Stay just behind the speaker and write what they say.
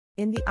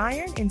In the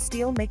iron and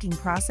steel making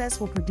process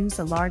will produce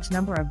a large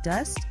number of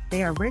dust.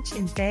 They are rich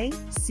in Fe,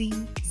 C,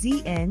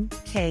 Zn,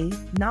 K,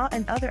 Na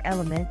and other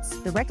elements.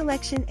 The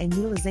recollection and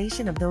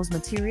utilization of those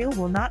material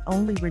will not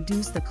only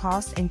reduce the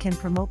cost and can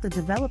promote the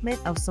development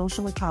of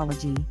social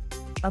ecology.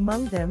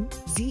 Among them,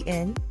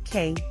 Zn,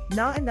 K,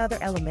 Na and other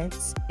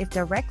elements, if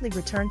directly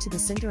returned to the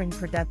sintering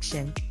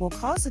production, will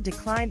cause a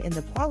decline in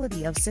the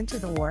quality of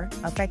sintered ore,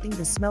 affecting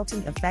the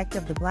smelting effect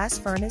of the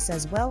blast furnace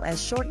as well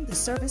as shorten the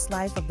service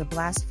life of the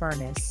blast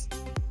furnace.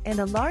 And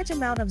a large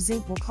amount of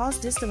zinc will cause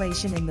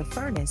distillation in the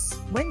furnace,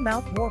 wind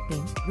mouth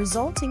warping,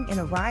 resulting in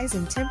a rise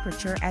in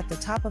temperature at the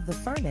top of the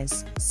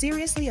furnace,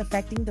 seriously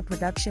affecting the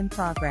production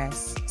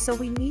progress. So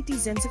we need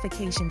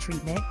dezincification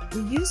treatment.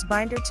 We use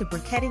binder to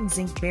briquetting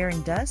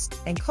zinc-bearing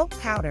dust and coke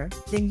powder,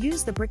 then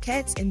use the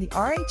briquettes in the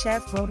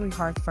RHF rotary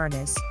hearth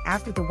furnace.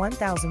 After the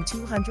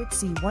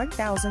 1200C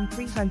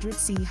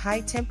 1300C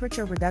high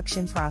temperature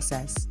reduction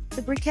process,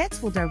 the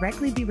briquettes will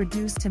directly be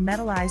reduced to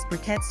metallized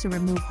briquettes to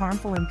remove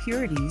harmful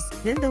impurities.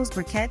 Then those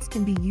briquettes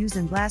can be used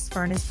in blast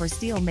furnace for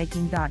steel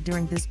making.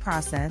 During this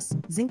process,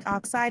 zinc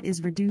oxide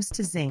is reduced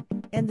to zinc,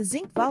 and the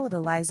zinc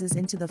volatilizes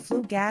into the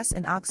flue gas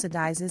and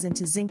oxidizes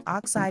into zinc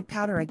oxide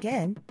powder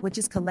again, which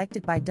is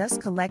collected by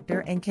dust collector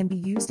and can be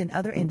used in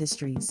other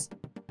industries.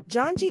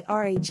 Jianjie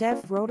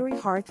RHF rotary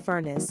hearth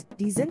furnace.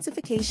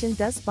 Dezincification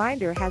dust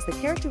binder has the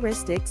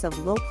characteristics of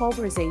low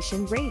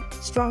pulverization rate,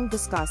 strong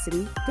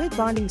viscosity, good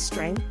bonding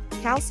strength,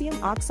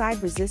 calcium oxide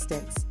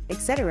resistance,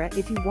 etc.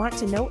 If you want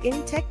to know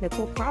any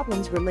technical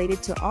problems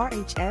related to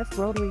RHF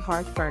rotary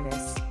hearth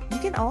furnace, you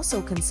can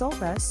also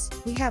consult us.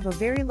 We have a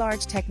very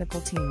large technical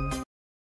team.